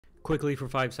Quickly for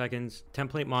 5 seconds,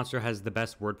 Template Monster has the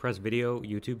best WordPress video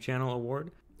YouTube channel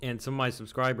award, and some of my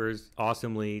subscribers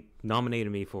awesomely nominated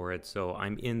me for it, so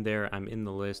I'm in there, I'm in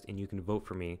the list, and you can vote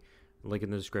for me. Link in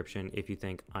the description if you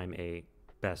think I'm a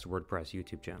best WordPress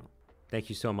YouTube channel. Thank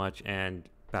you so much, and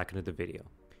back into the video.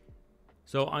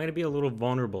 So I'm going to be a little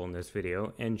vulnerable in this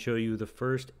video and show you the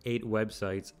first 8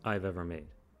 websites I've ever made.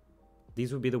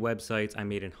 These would be the websites I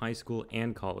made in high school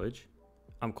and college.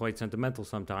 I'm quite sentimental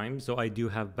sometimes, so I do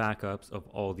have backups of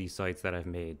all these sites that I've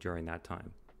made during that time.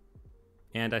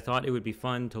 And I thought it would be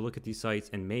fun to look at these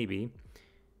sites and maybe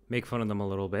make fun of them a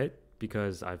little bit,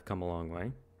 because I've come a long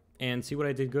way, and see what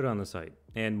I did good on the site,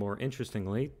 and more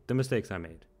interestingly, the mistakes I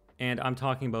made. And I'm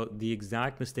talking about the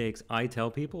exact mistakes I tell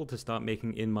people to stop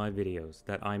making in my videos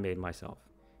that I made myself.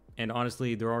 And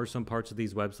honestly, there are some parts of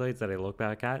these websites that I look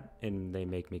back at and they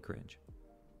make me cringe.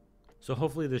 So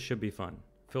hopefully this should be fun.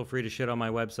 Feel free to shit on my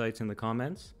websites in the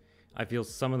comments. I feel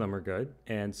some of them are good,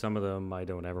 and some of them I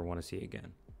don't ever want to see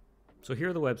again. So here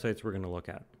are the websites we're going to look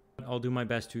at. I'll do my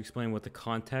best to explain what the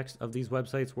context of these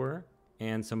websites were,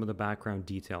 and some of the background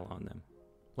detail on them.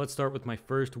 Let's start with my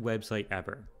first website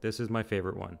ever. This is my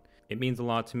favorite one. It means a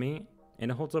lot to me,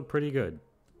 and it holds up pretty good.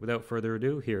 Without further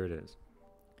ado, here it is.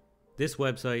 This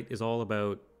website is all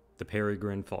about the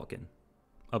peregrine falcon,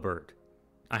 a bird.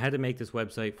 I had to make this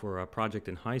website for a project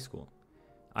in high school.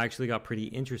 I actually got pretty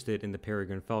interested in the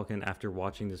peregrine falcon after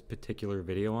watching this particular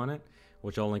video on it,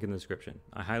 which I'll link in the description.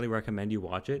 I highly recommend you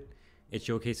watch it. It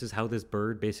showcases how this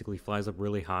bird basically flies up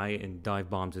really high and dive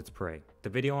bombs its prey. The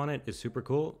video on it is super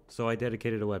cool, so I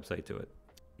dedicated a website to it.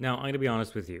 Now, I'm going to be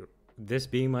honest with you. This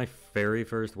being my very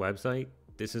first website,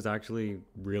 this is actually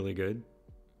really good.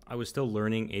 I was still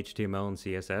learning HTML and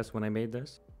CSS when I made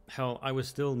this. Hell, I was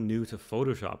still new to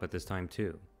Photoshop at this time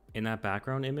too. In that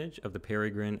background image of the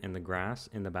peregrine and the grass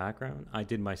in the background, I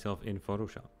did myself in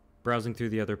Photoshop. Browsing through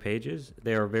the other pages,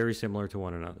 they are very similar to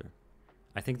one another.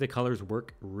 I think the colors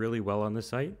work really well on the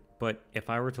site, but if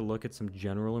I were to look at some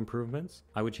general improvements,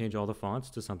 I would change all the fonts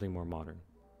to something more modern.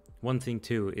 One thing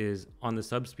too is on the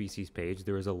subspecies page,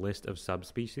 there is a list of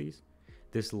subspecies.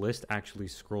 This list actually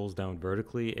scrolls down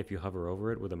vertically if you hover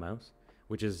over it with a mouse,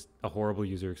 which is a horrible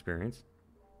user experience.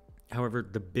 However,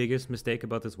 the biggest mistake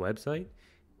about this website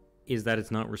is that it's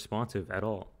not responsive at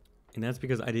all. And that's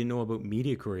because I didn't know about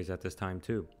media queries at this time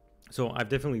too. So I've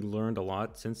definitely learned a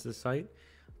lot since this site,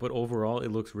 but overall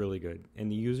it looks really good and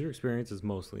the user experience is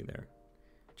mostly there,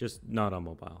 just not on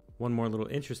mobile. One more little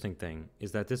interesting thing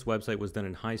is that this website was done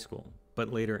in high school,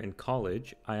 but later in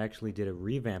college, I actually did a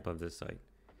revamp of this site.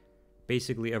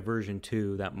 Basically a version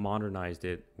 2 that modernized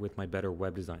it with my better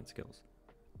web design skills.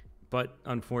 But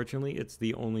unfortunately, it's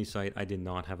the only site I did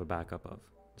not have a backup of,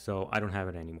 so I don't have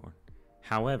it anymore.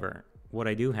 However, what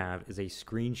I do have is a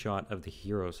screenshot of the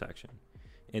hero section,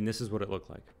 and this is what it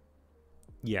looked like.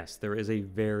 Yes, there is a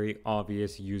very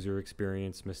obvious user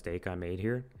experience mistake I made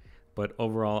here, but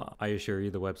overall, I assure you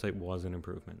the website was an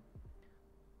improvement.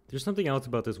 There's something else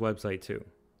about this website too,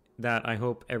 that I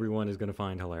hope everyone is going to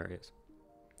find hilarious.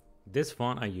 This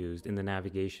font I used in the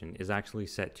navigation is actually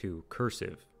set to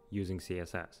cursive using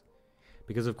CSS.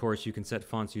 Because of course you can set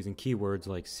fonts using keywords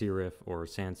like serif or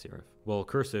sans serif. Well,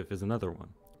 cursive is another one.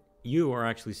 You are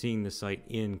actually seeing this site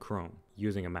in Chrome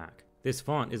using a Mac. This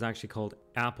font is actually called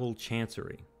Apple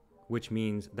Chancery, which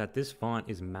means that this font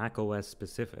is macOS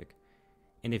specific.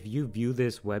 And if you view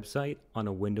this website on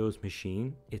a Windows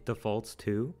machine, it defaults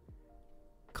to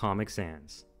Comic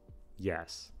Sans.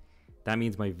 Yes, that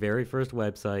means my very first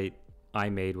website I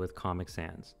made with Comic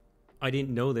Sans. I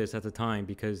didn't know this at the time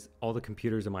because all the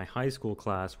computers in my high school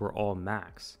class were all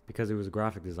Macs because it was a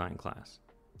graphic design class.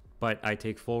 But I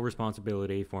take full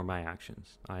responsibility for my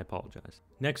actions. I apologize.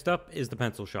 Next up is the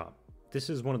pencil shop.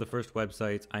 This is one of the first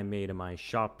websites I made in my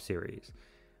shop series,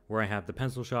 where I have the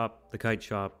pencil shop, the kite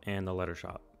shop, and the letter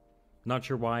shop. Not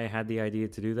sure why I had the idea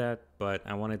to do that, but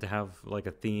I wanted to have like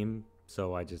a theme,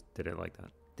 so I just did it like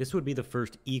that. This would be the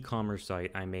first e-commerce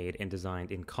site I made and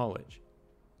designed in college.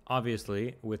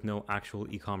 Obviously, with no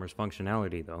actual e-commerce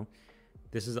functionality though,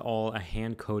 this is all a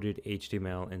hand-coded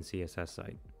HTML and CSS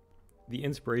site. The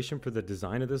inspiration for the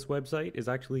design of this website is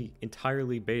actually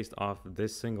entirely based off of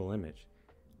this single image.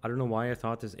 I don't know why I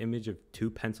thought this image of 2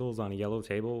 pencils on a yellow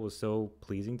table was so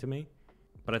pleasing to me,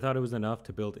 but I thought it was enough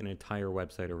to build an entire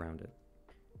website around it.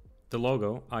 The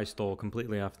logo I stole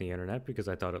completely off the internet because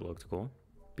I thought it looked cool,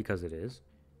 because it is.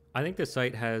 I think this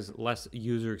site has less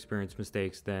user experience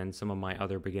mistakes than some of my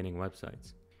other beginning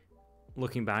websites.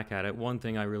 Looking back at it, one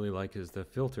thing I really like is the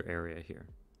filter area here.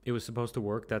 It was supposed to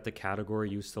work that the category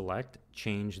you select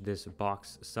changed this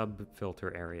box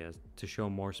sub-filter area to show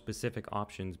more specific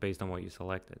options based on what you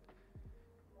selected.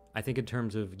 I think in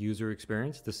terms of user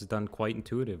experience, this is done quite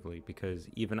intuitively because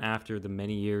even after the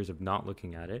many years of not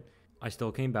looking at it, I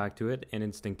still came back to it and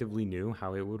instinctively knew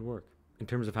how it would work. In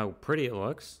terms of how pretty it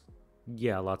looks,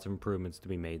 yeah, lots of improvements to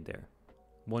be made there.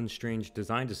 One strange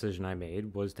design decision I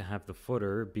made was to have the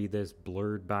footer be this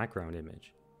blurred background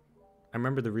image. I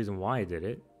remember the reason why I did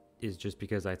it is just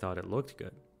because I thought it looked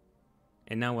good.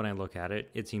 And now when I look at it,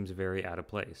 it seems very out of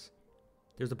place.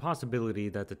 There's a possibility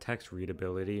that the text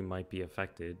readability might be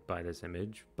affected by this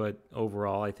image, but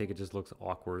overall I think it just looks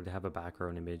awkward to have a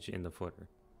background image in the footer.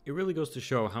 It really goes to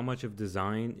show how much of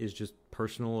design is just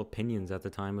personal opinions at the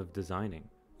time of designing.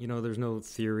 You know, there's no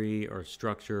theory or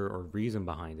structure or reason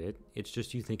behind it. It's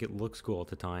just you think it looks cool at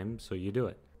the time, so you do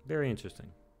it. Very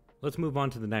interesting. Let's move on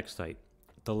to the next site,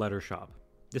 the Letter Shop.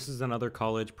 This is another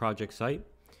college project site.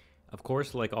 Of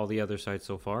course, like all the other sites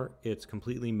so far, it's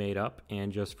completely made up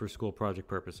and just for school project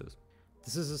purposes.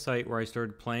 This is a site where I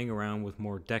started playing around with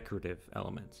more decorative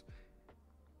elements.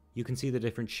 You can see the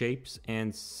different shapes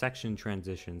and section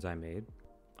transitions I made.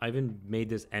 I even made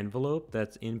this envelope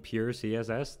that's in pure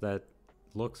CSS that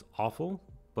looks awful,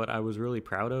 but I was really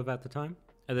proud of at the time.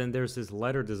 And then there's this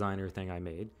letter designer thing I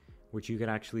made, which you could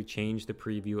actually change the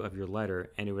preview of your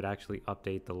letter and it would actually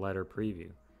update the letter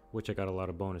preview, which I got a lot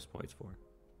of bonus points for.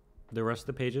 The rest of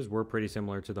the pages were pretty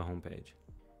similar to the homepage.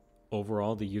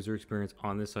 Overall, the user experience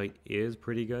on this site is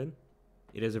pretty good.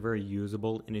 It is a very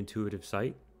usable and intuitive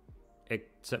site,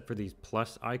 except for these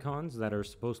plus icons that are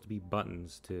supposed to be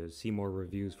buttons to see more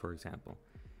reviews, for example.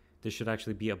 This should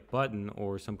actually be a button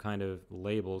or some kind of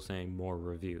label saying more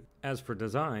review. As for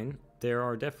design, there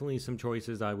are definitely some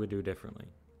choices I would do differently.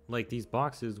 Like these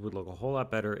boxes would look a whole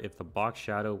lot better if the box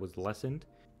shadow was lessened,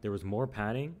 there was more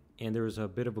padding, and there was a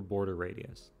bit of a border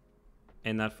radius.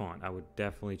 And that font, I would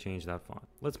definitely change that font.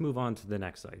 Let's move on to the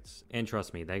next sites, and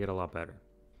trust me, they get a lot better.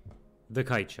 The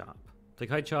Kite Shop. The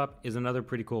Kite Shop is another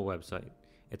pretty cool website.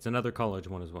 It's another college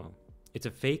one as well. It's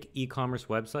a fake e-commerce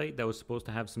website that was supposed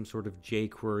to have some sort of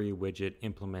jQuery widget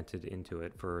implemented into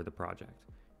it for the project.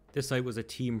 This site was a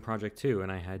team project too,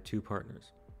 and I had 2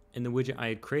 partners. And the widget I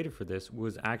had created for this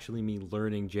was actually me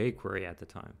learning jQuery at the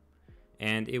time.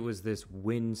 And it was this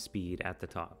wind speed at the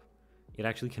top. It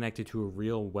actually connected to a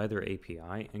real weather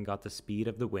API and got the speed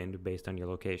of the wind based on your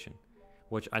location,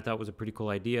 which I thought was a pretty cool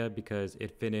idea because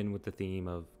it fit in with the theme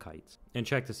of kites. And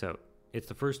check this out. It's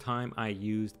the first time I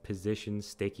used position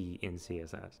sticky in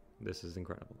CSS. This is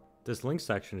incredible. This link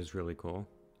section is really cool.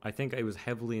 I think it was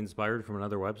heavily inspired from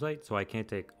another website, so I can't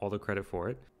take all the credit for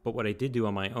it. But what I did do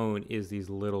on my own is these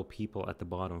little people at the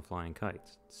bottom flying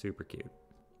kites. Super cute.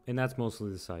 And that's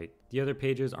mostly the site. The other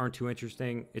pages aren't too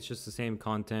interesting, it's just the same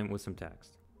content with some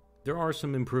text. There are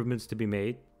some improvements to be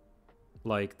made,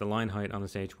 like the line height on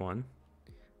this H1.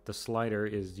 The slider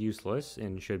is useless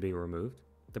and should be removed.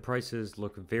 The prices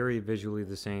look very visually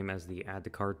the same as the add to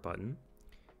cart button.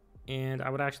 And I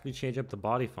would actually change up the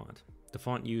body font. The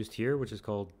font used here, which is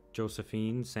called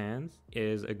Josephine Sans,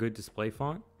 is a good display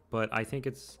font, but I think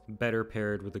it's better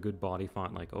paired with a good body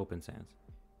font like Open Sans.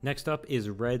 Next up is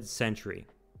Red Century.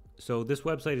 So this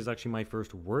website is actually my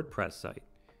first WordPress site,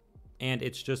 and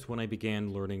it's just when I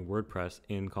began learning WordPress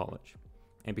in college.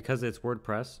 And because it's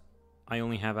WordPress, I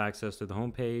only have access to the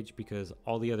homepage because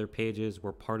all the other pages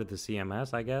were part of the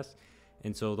CMS, I guess,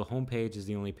 and so the homepage is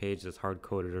the only page that's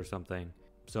hard-coded or something,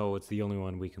 so it's the only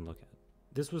one we can look at.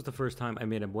 This was the first time I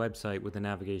made a website with the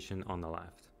navigation on the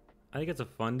left. I think it's a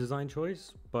fun design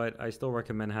choice, but I still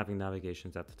recommend having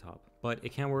navigations at the top. But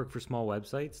it can work for small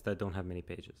websites that don't have many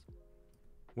pages.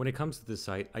 When it comes to this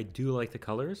site, I do like the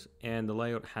colors, and the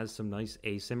layout has some nice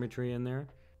asymmetry in there,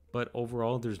 but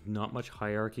overall there's not much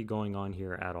hierarchy going on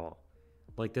here at all.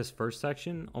 Like this first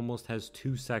section almost has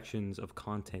 2 sections of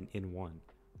content in one.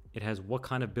 It has what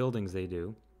kind of buildings they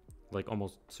do, like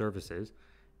almost services,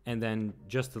 and then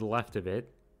just to the left of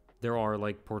it, there are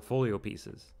like portfolio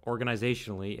pieces.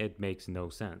 Organizationally, it makes no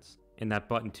sense. And that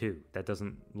button too, that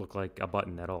doesn't look like a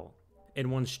button at all. And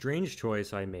one strange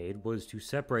choice I made was to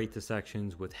separate the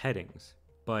sections with headings,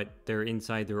 but they're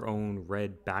inside their own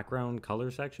red background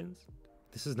color sections.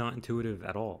 This is not intuitive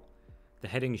at all. The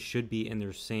headings should be in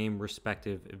their same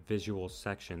respective visual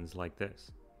sections like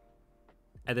this.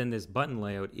 And then this button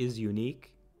layout is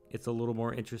unique. It's a little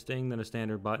more interesting than a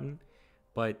standard button,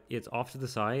 but it's off to the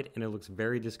side and it looks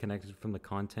very disconnected from the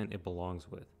content it belongs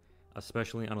with,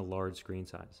 especially on a large screen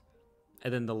size.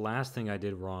 And then the last thing I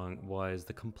did wrong was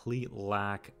the complete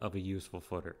lack of a useful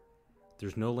footer.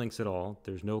 There's no links at all,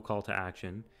 there's no call to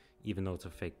action, even though it's a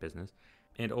fake business,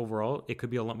 and overall, it could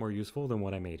be a lot more useful than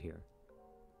what I made here.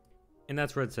 And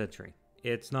that's Red Century.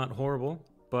 It's not horrible,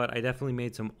 but I definitely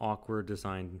made some awkward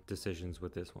design decisions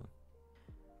with this one.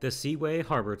 The Seaway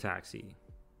Harbor Taxi.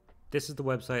 This is the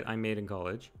website I made in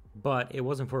college, but it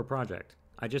wasn't for a project.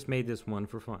 I just made this one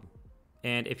for fun.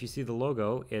 And if you see the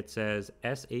logo, it says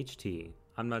SHT.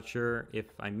 I'm not sure if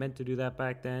I meant to do that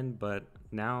back then, but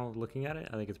now looking at it,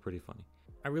 I think it's pretty funny.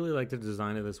 I really like the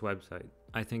design of this website.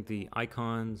 I think the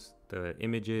icons, the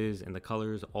images, and the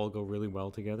colors all go really well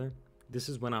together. This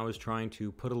is when I was trying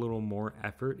to put a little more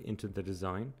effort into the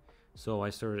design, so I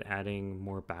started adding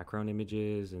more background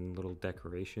images and little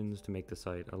decorations to make the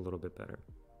site a little bit better.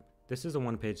 This is a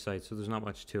one-page site, so there's not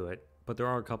much to it, but there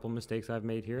are a couple mistakes I've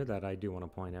made here that I do want to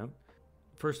point out.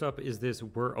 First up is this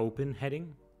 "We're Open"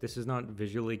 heading. This is not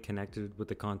visually connected with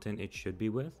the content it should be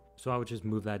with, so I would just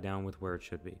move that down with where it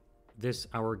should be. This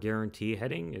 "Our Guarantee"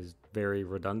 heading is very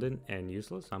redundant and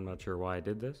useless. I'm not sure why I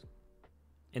did this.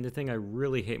 And the thing I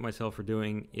really hate myself for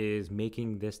doing is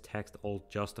making this text all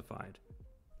justified.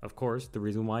 Of course, the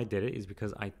reason why I did it is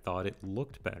because I thought it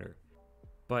looked better.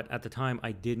 But at the time,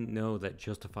 I didn't know that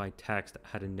justified text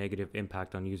had a negative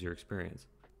impact on user experience.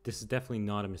 This is definitely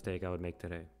not a mistake I would make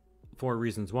today. For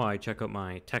reasons why, check out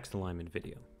my text alignment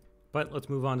video. But let's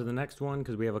move on to the next one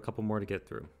because we have a couple more to get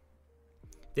through.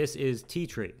 This is Tea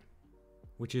Tree,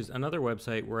 which is another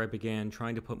website where I began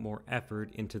trying to put more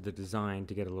effort into the design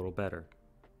to get a little better.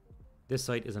 This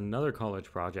site is another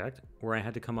college project where I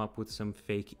had to come up with some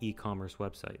fake e-commerce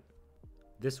website.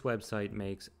 This website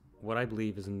makes what I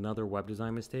believe is another web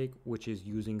design mistake, which is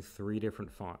using 3 different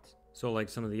fonts. So like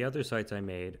some of the other sites I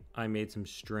made some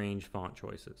strange font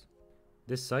choices.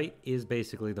 This site is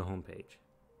basically the homepage.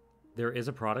 There is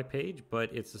a product page,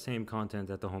 but it's the same content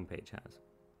that the homepage has.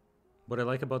 What I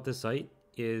like about this site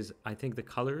is I think the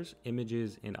colors,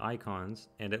 images, and icons,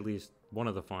 and at least one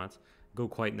of the fonts, go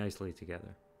quite nicely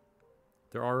together.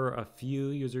 There are a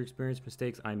few user experience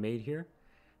mistakes I made here,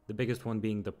 the biggest one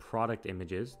being the product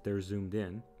images. They're zoomed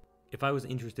in. If I was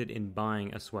interested in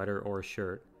buying a sweater or a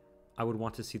shirt, I would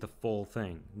want to see the full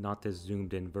thing, not this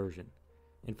zoomed in version.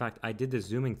 In fact, I did this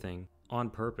zooming thing on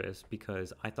purpose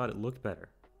because I thought it looked better,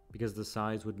 because the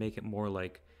size would make it more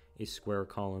like a square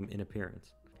column in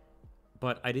appearance.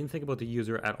 But I didn't think about the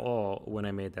user at all when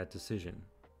I made that decision.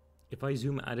 If I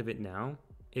zoom out of it now,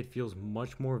 it feels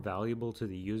much more valuable to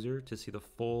the user to see the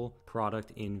full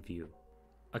product in view.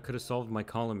 I could have solved my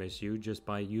column issue just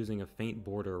by using a faint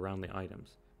border around the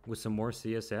items. With some more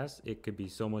CSS, it could be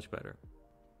so much better.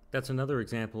 That's another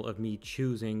example of me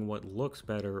choosing what looks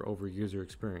better over user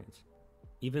experience.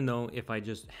 Even though if I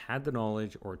just had the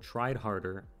knowledge or tried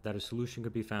harder, that a solution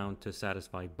could be found to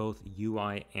satisfy both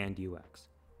UI and UX.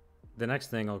 The next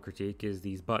thing I'll critique is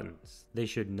these buttons. They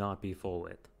should not be full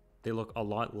width. They look a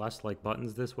lot less like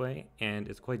buttons this way, and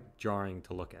it's quite jarring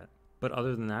to look at. But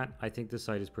other than that, I think this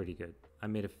site is pretty good. I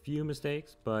made a few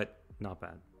mistakes, but not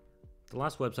bad. The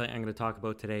last website I'm going to talk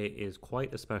about today is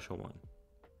quite a special one.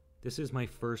 This is my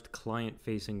first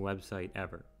client-facing website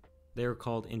ever. They are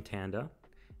called Intanda.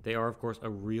 They are, of course, a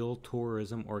real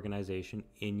tourism organization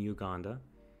in Uganda,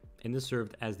 and this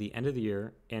served as the end of the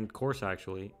year, and course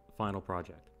actually, final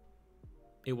project.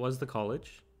 It was the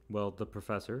college, the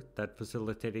professor, that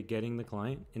facilitated getting the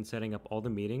client and setting up all the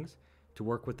meetings to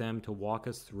work with them to walk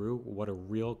us through what a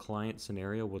real client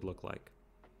scenario would look like.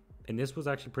 And this was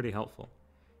actually pretty helpful.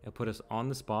 It put us on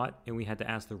the spot and we had to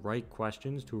ask the right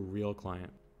questions to a real client,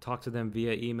 talk to them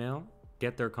via email,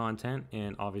 get their content,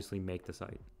 and obviously make the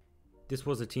site. This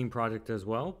was a team project as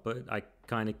well, but I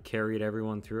kind of carried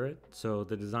everyone through it, so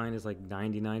the design is like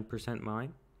 99%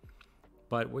 mine.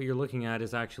 But what you're looking at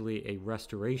is actually a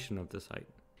restoration of the site,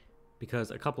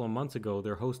 because a couple of months ago,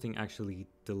 their hosting actually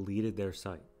deleted their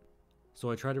site.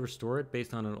 So I tried to restore it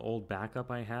based on an old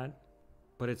backup I had,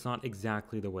 but it's not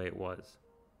exactly the way it was.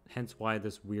 Hence why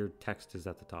this weird text is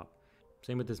at the top.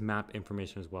 Same with this map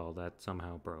information as well that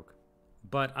somehow broke.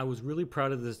 But I was really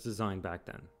proud of this design back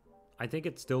then. I think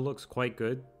it still looks quite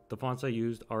good. The fonts I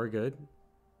used are good.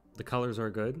 The colors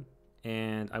are good.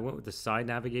 And I went with the side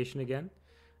navigation again.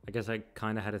 I guess I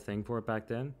kind of had a thing for it back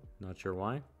then. Not sure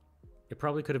why. It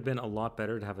probably could have been a lot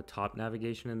better to have a top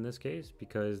navigation in this case,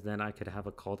 because then I could have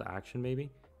a call to action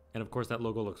maybe. And of course that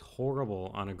logo looks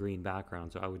horrible on a green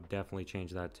background, so I would definitely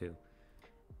change that too.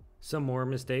 Some more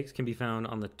mistakes can be found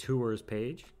on the tours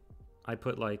page. I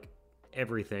put like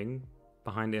everything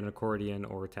behind an accordion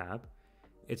or a tab.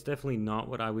 It's definitely not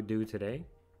what I would do today.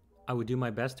 I would do my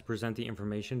best to present the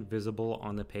information visible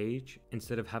on the page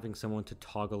instead of having someone to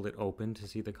toggle it open to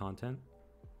see the content.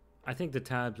 I think the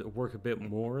tabs work a bit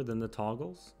more than the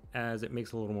toggles, as it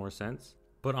makes a little more sense.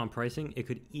 But on pricing, it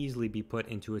could easily be put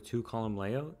into a 2-column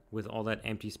layout with all that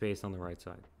empty space on the right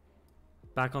side.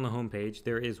 Back on the homepage,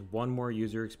 there is one more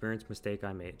user experience mistake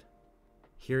I made.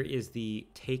 Here is the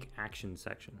take action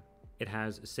section. It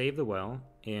has Save the Well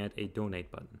and a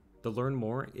Donate button. The Learn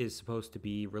More is supposed to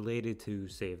be related to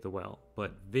Save the Well,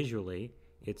 but visually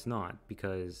it's not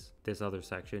because this other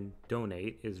section,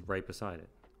 Donate, is right beside it.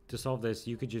 To solve this,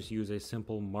 you could just use a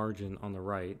simple margin on the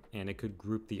right and it could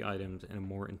group the items in a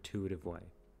more intuitive way.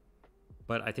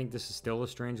 But I think this is still a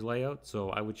strange layout,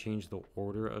 so I would change the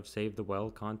order of Save the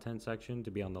Well content section to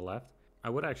be on the left.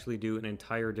 I would actually do an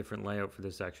entire different layout for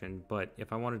this section, but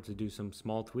if I wanted to do some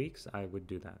small tweaks, I would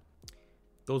do that.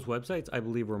 Those websites I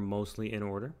believe were mostly in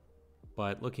order,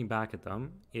 but looking back at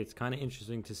them, it's kind of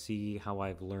interesting to see how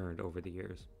I've learned over the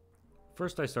years.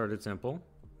 First I started simple,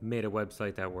 made a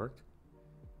website that worked.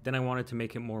 Then I wanted to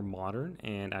make it more modern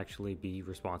and actually be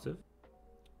responsive.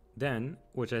 Then,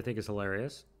 which I think is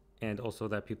hilarious, and also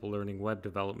that people learning web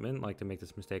development like to make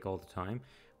this mistake all the time,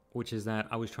 which is that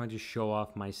I was trying to show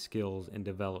off my skills in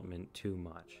development too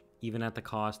much, even at the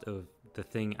cost of the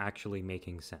thing actually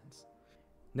making sense.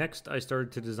 Next, I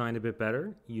started to design a bit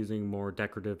better, using more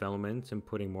decorative elements and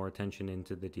putting more attention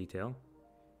into the detail.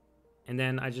 And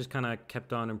then I just kind of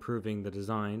kept on improving the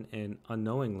design and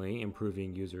unknowingly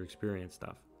improving user experience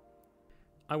stuff.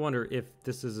 I wonder if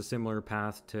this is a similar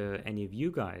path to any of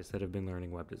you guys that have been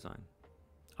learning web design.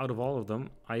 Out of all of them,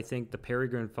 I think the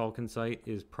Peregrine Falcon site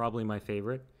is probably my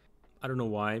favorite. I don't know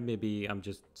why, maybe I'm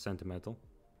just sentimental.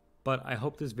 But I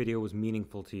hope this video was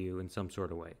meaningful to you in some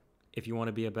sort of way. If you want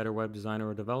to be a better web designer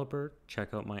or developer,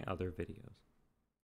 check out my other videos.